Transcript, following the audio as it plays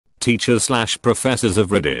Teachers / professors of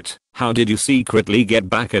Reddit, how did you secretly get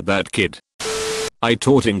back at that kid? I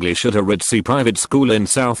taught English at a ritzy private school in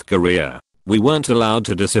South Korea. We weren't allowed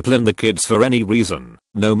to discipline the kids for any reason,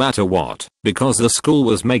 no matter what, because the school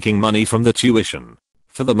was making money from the tuition.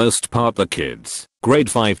 For the most part the kids,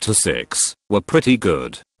 grade 5 to 6, were pretty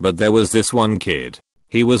good, but there was this one kid.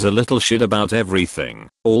 He was a little shit about everything,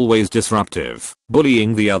 always disruptive,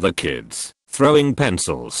 bullying the other kids, throwing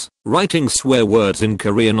pencils, writing swear words in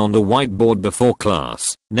Korean on the whiteboard before class,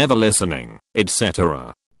 never listening,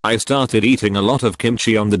 etc. I started eating a lot of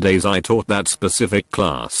kimchi on the days I taught that specific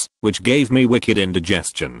class, which gave me wicked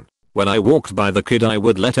indigestion. When I walked by the kid I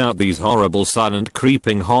would let out these horrible silent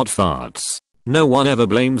creeping hot farts. No one ever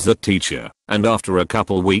blames the teacher, and after a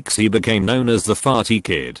couple weeks he became known as the farty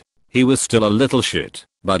kid. He was still a little shit,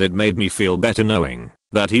 but it made me feel better knowing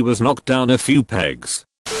that he was knocked down a few pegs.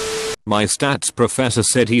 My stats professor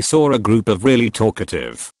said he saw a group of really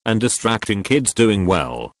talkative and distracting kids doing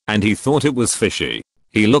well, and he thought it was fishy.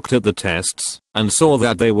 He looked at the tests and saw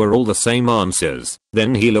that they were all the same answers.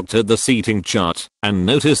 Then he looked at the seating chart and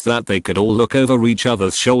noticed that they could all look over each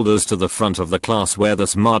other's shoulders to the front of the class where the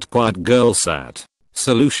smart quiet girl sat.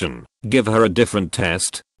 Solution: give her a different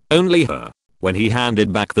test. Only her. When he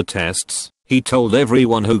handed back the tests, he told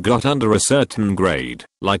everyone who got under a certain grade,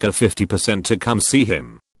 like a 50%, to come see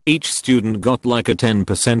him. Each student got like a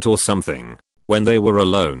 10% or something. When they were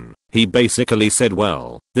alone, he basically said,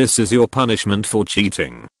 well, this is your punishment for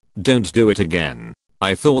cheating. Don't do it again.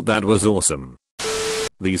 I thought that was awesome.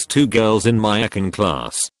 These two girls in my econ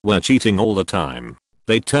class were cheating all the time.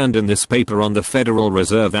 They turned in this paper on the Federal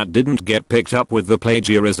Reserve that didn't get picked up with the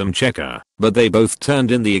plagiarism checker, but they both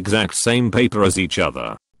turned in the exact same paper as each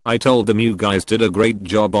other. I told them, you guys did a great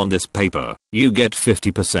job on this paper. You get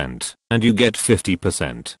 50% and you get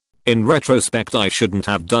 50%. In retrospect, I shouldn't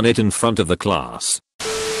have done it in front of the class.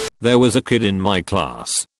 There was a kid in my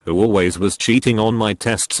class who always was cheating on my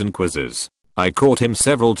tests and quizzes. I caught him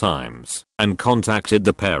several times and contacted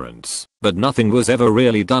the parents, but nothing was ever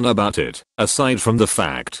really done about it, aside from the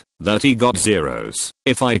fact that he got zeros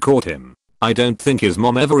if I caught him. I don't think his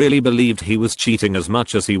mom ever really believed he was cheating as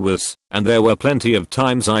much as he was, and there were plenty of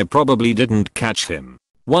times I probably didn't catch him.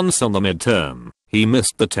 Once on the midterm, he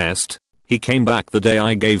missed the test. He came back the day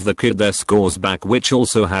I gave the kid their scores back, which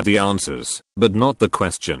also had the answers, but not the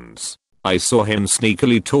questions. I saw him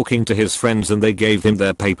sneakily talking to his friends and they gave him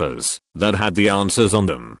their papers that had the answers on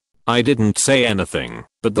them. I didn't say anything,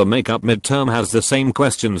 but the makeup midterm has the same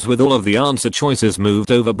questions with all of the answer choices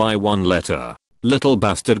moved over by one letter. Little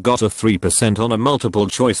bastard got a 3% on a multiple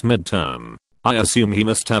choice midterm. I assume he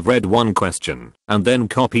must have read one question and then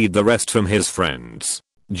copied the rest from his friends.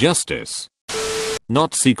 Justice.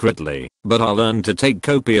 Not secretly, but I'll learn to take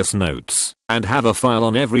copious notes and have a file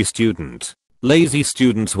on every student. Lazy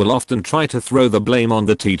students will often try to throw the blame on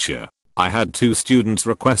the teacher. I had 2 students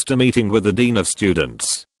request a meeting with the dean of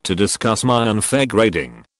students to discuss my unfair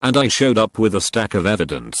grading, and I showed up with a stack of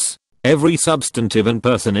evidence. Every substantive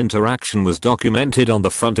in-person interaction was documented on the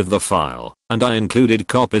front of the file, and I included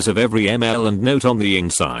copies of every ML and note on the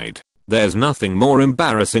inside. There's nothing more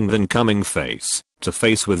embarrassing than coming face to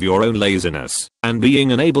face with your own laziness and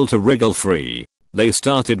being unable to wriggle free. They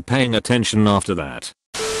started paying attention after that.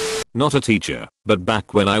 Not a teacher, but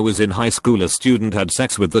back when I was in high school, a student had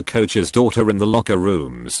sex with the coach's daughter in the locker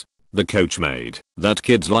rooms. The coach made that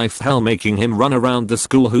kid's life hell, making him run around the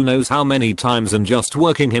school who knows how many times and just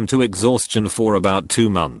working him to exhaustion for about 2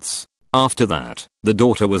 months. After that, the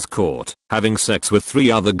daughter was caught having sex with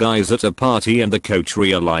 3 other guys at a party and the coach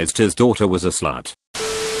realized his daughter was a slut.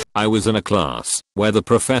 I was in a class where the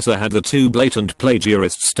professor had the 2 blatant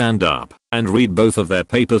plagiarists stand up and read both of their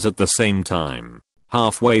papers at the same time.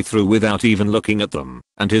 Halfway through, without even looking at them,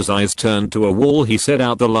 and his eyes turned to a wall, he said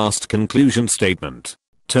out the last conclusion statement.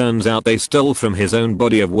 Turns out they stole from his own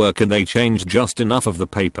body of work and they changed just enough of the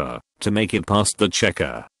paper to make it past the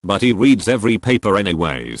checker, but he reads every paper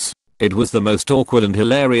anyways. It was the most awkward and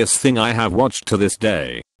hilarious thing I have watched to this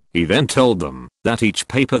day. He then told them that each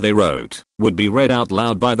paper they wrote would be read out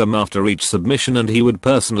loud by them after each submission and he would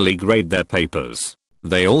personally grade their papers.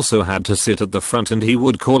 They also had to sit at the front and he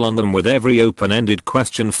would call on them with every open-ended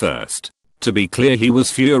question first. To be clear, he was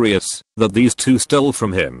furious that these 2 stole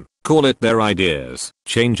from him, call it their ideas,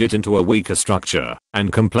 change it into a weaker structure,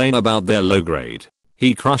 and complain about their low grade.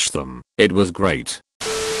 He crushed them. It was great.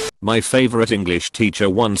 My favorite English teacher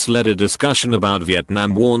once led a discussion about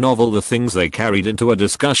Vietnam War novel The Things They carried into a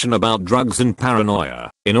discussion about drugs and paranoia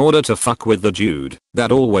in order to fuck with the dude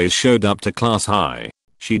that always showed up to class high.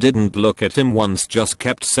 She didn't look at him once, just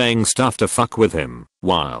kept saying stuff to fuck with him,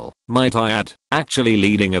 while, might I add, actually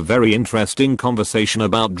leading a very interesting conversation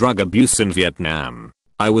about drug abuse in Vietnam.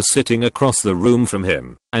 I was sitting across the room from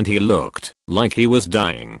him, and he looked like he was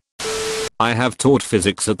dying. I have taught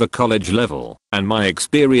physics at the college level, and my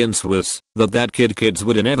experience was that kids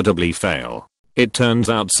would inevitably fail. It turns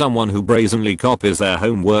out someone who brazenly copies their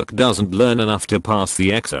homework doesn't learn enough to pass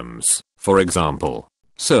the exams, for example.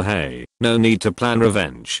 So hey, no need to plan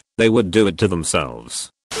revenge, they would do it to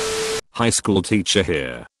themselves. High school teacher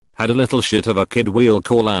here. Had a little shit of a kid we'll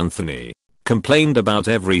call Anthony. Complained about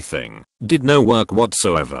everything, did no work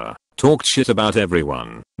whatsoever, talked shit about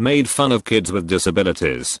everyone, made fun of kids with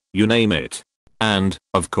disabilities, you name it. And,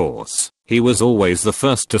 of course, he was always the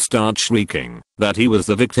first to start shrieking that he was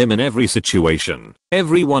the victim in every situation.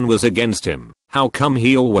 Everyone was against him, how come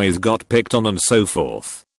he always got picked on, and so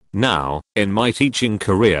forth. Now, in my teaching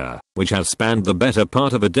career, which has spanned the better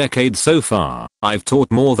part of a decade so far, I've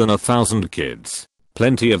taught more than 1,000 kids.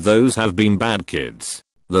 Plenty of those have been bad kids.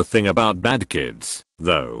 The thing about bad kids,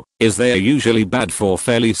 though, is they are usually bad for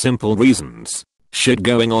fairly simple reasons. Shit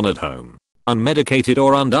going on at home. Unmedicated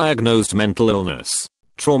or undiagnosed mental illness.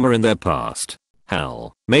 Trauma in their past.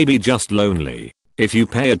 Hell, maybe just lonely. If you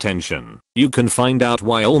pay attention, you can find out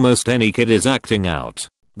why almost any kid is acting out.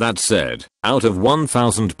 That said, out of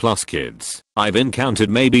 1,000 plus kids, I've encountered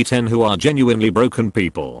maybe 10 who are genuinely broken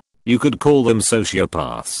people. You could call them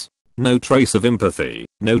sociopaths. No trace of empathy,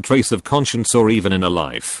 no trace of conscience or even inner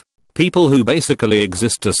life. People who basically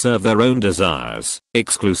exist to serve their own desires,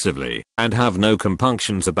 exclusively, and have no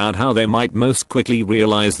compunctions about how they might most quickly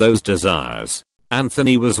realize those desires.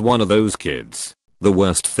 Anthony was one of those kids. The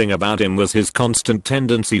worst thing about him was his constant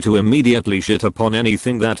tendency to immediately shit upon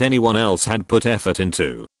anything that anyone else had put effort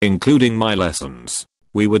into, including my lessons.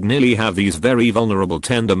 We would nearly have these very vulnerable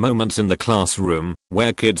tender moments in the classroom,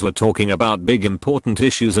 where kids were talking about big important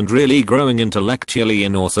issues and really growing intellectually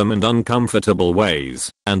in awesome and uncomfortable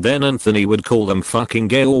ways, and then Anthony would call them fucking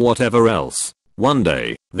gay or whatever else. One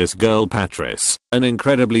day, this girl Patrice, an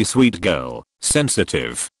incredibly sweet girl,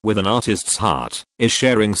 sensitive, with an artist's heart, is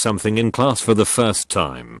sharing something in class for the first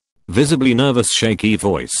time. Visibly nervous, shaky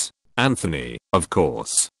voice. Anthony, of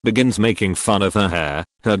course, begins making fun of her hair,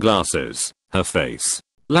 her glasses, her face.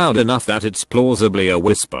 Loud enough that it's plausibly a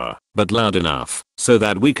whisper, but loud enough so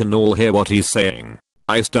that we can all hear what he's saying.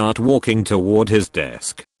 I start walking toward his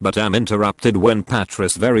desk, but am interrupted when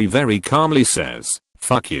Patrice very calmly says,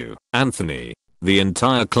 "Fuck you, Anthony." The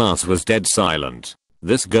entire class was dead silent.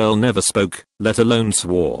 This girl never spoke, let alone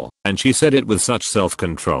swore, and she said it with such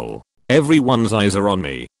self-control. Everyone's eyes are on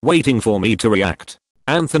me, waiting for me to react.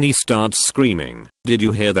 Anthony starts screaming, "Did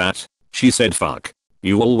you hear that? She said fuck.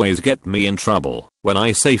 You always get me in trouble when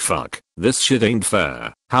I say fuck. This shit ain't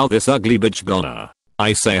fair. How this ugly bitch gonna?"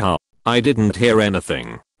 I say huh. I didn't hear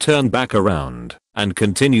anything, turn back around, and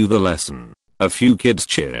continue the lesson. A few kids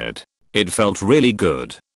cheered. It felt really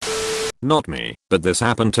good. Not me, but this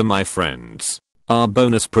happened to my friends. Our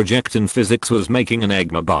bonus project in physics was making an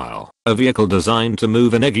eggmobile, a vehicle designed to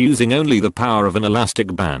move an egg using only the power of an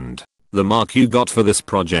elastic band. The mark you got for this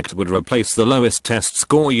project would replace the lowest test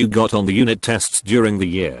score you got on the unit tests during the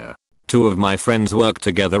year. Two of my friends worked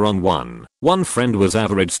together on one. One friend was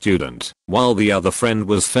average student, while the other friend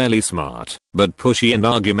was fairly smart, but pushy and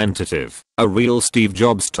argumentative, a real Steve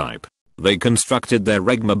Jobs type. They constructed their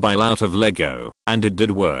eggmobile out of Lego, and it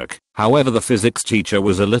did work. However, the physics teacher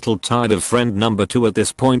was a little tired of friend number 2 at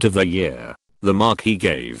this point of the year. The mark he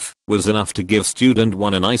gave was enough to give student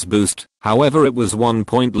 1 a nice boost, however it was 1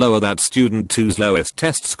 point lower than student 2's lowest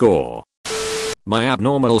test score. My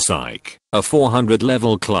abnormal psych, a 400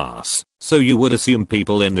 level class, so you would assume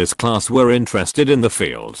people in this class were interested in the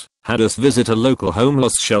field, had us visit a local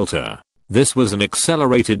homeless shelter. This was an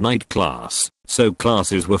accelerated night class, so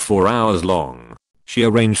classes were 4 hours long. She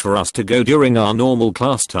arranged for us to go during our normal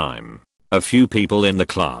class time. A few people in the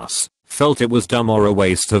class felt it was dumb or a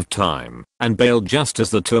waste of time, and bailed just as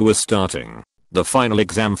the tour was starting. The final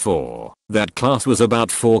exam for that class was about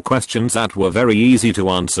 4 questions that were very easy to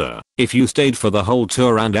answer if you stayed for the whole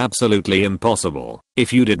tour, and absolutely impossible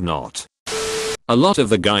if you did not. A lot of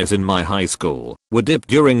the guys in my high school were dipped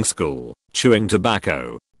during school, chewing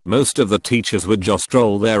tobacco. Most of the teachers would just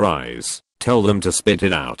roll their eyes, tell them to spit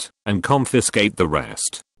it out, and confiscate the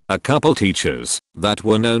rest. A couple teachers that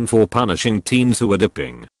were known for punishing teens who were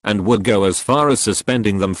dipping, and would go as far as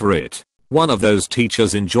suspending them for it. One of those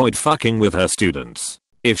teachers enjoyed fucking with her students.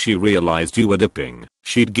 If she realized you were dipping,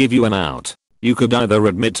 she'd give you an out. You could either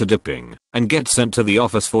admit to dipping and get sent to the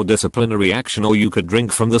office for disciplinary action, or you could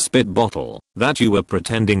drink from the spit bottle that you were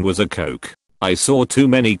pretending was a Coke. I saw too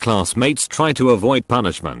many classmates try to avoid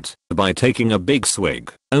punishment by taking a big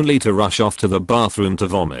swig, only to rush off to the bathroom to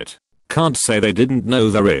vomit. Can't say they didn't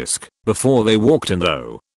know the risk before they walked in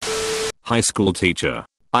though. High school teacher.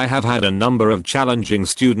 I have had a number of challenging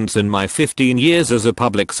students in my 15 years as a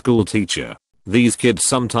public school teacher. These kids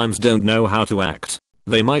sometimes don't know how to act.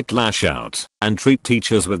 They might lash out and treat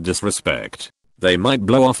teachers with disrespect. They might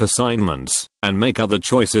blow off assignments and make other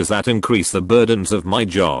choices that increase the burdens of my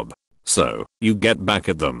job. So, you get back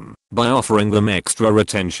at them by offering them extra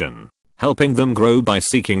attention, helping them grow by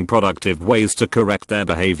seeking productive ways to correct their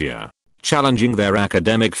behavior, challenging their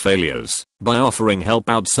academic failures by offering help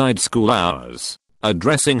outside school hours,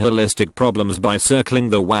 addressing holistic problems by circling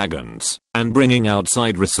the wagons, and bringing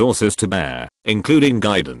outside resources to bear, including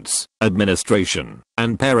guidance, administration,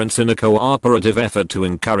 and parents in a cooperative effort to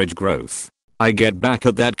encourage growth. I get back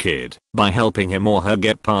at that kid by helping him or her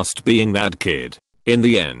get past being that kid. In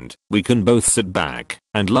the end, we can both sit back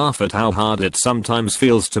and laugh at how hard it sometimes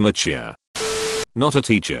feels to mature. Not a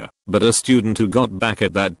teacher, but a student who got back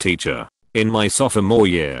at that teacher. In my sophomore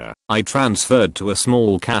year, I transferred to a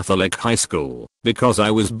small Catholic high school because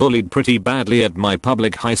I was bullied pretty badly at my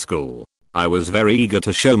public high school. I was very eager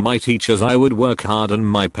to show my teachers I would work hard and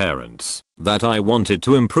my parents that I wanted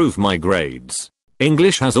to improve my grades.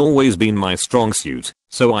 English has always been my strong suit,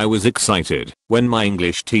 so I was excited when my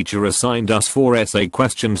English teacher assigned us 4 essay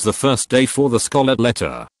questions the first day for the Scarlet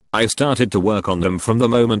Letter. I started to work on them from the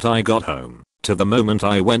moment I got home to the moment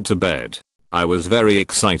I went to bed. I was very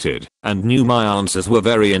excited and knew my answers were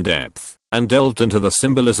very in-depth and delved into the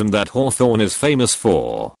symbolism that Hawthorne is famous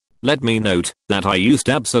for. Let me note that I used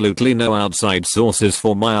absolutely no outside sources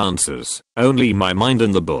for my answers, only my mind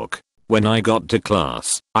and the book. When I got to class,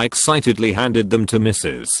 I excitedly handed them to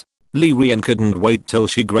Mrs. Leary and couldn't wait till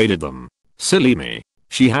she graded them. Silly me.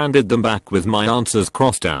 She handed them back with my answers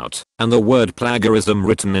crossed out and the word plagiarism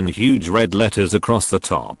written in huge red letters across the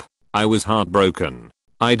top. I was heartbroken.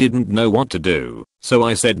 I didn't know what to do, so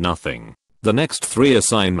I said nothing. The next 3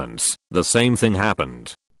 assignments, the same thing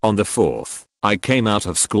happened. On the 4th, I came out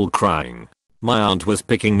of school crying. My aunt was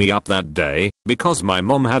picking me up that day because my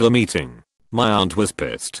mom had a meeting. My aunt was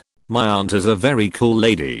pissed. My aunt is a very cool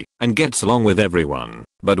lady and gets along with everyone,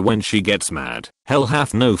 but when she gets mad, hell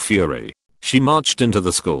hath no fury. She marched into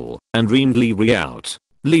the school and reamed Leary out.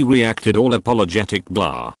 Leary acted all apologetic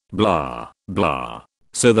blah, blah, blah.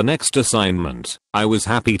 So the next assignment, I was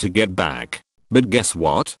happy to get back. But guess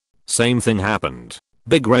what? Same thing happened.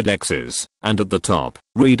 Big red X's, and at the top,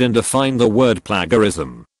 read and define the word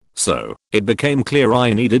plagiarism. So, it became clear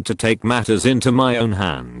I needed to take matters into my own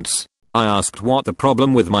hands. I asked what the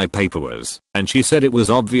problem with my paper was, and she said it was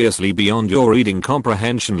obviously beyond your reading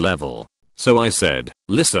comprehension level. So I said,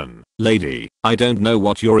 listen, lady, I don't know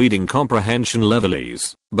what your reading comprehension level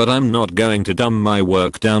is, but I'm not going to dumb my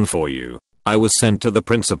work down for you. I was sent to the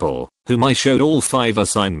principal, whom I showed all 5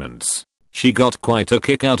 assignments. She got quite a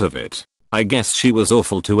kick out of it. I guess she was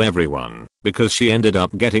awful to everyone, because she ended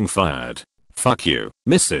up getting fired. Fuck you,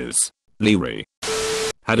 Mrs. Leary.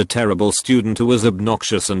 Had a terrible student who was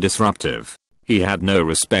obnoxious and disruptive. He had no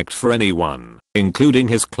respect for anyone, including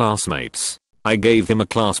his classmates. I gave him a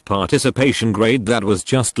class participation grade that was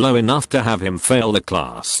just low enough to have him fail the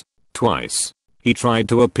class. Twice. He tried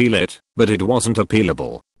to appeal it, but it wasn't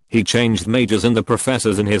appealable. He changed majors and the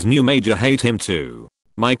professors in his new major hate him too.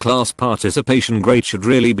 My class participation grade should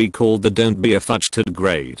really be called the don't be a fudgeted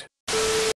grade.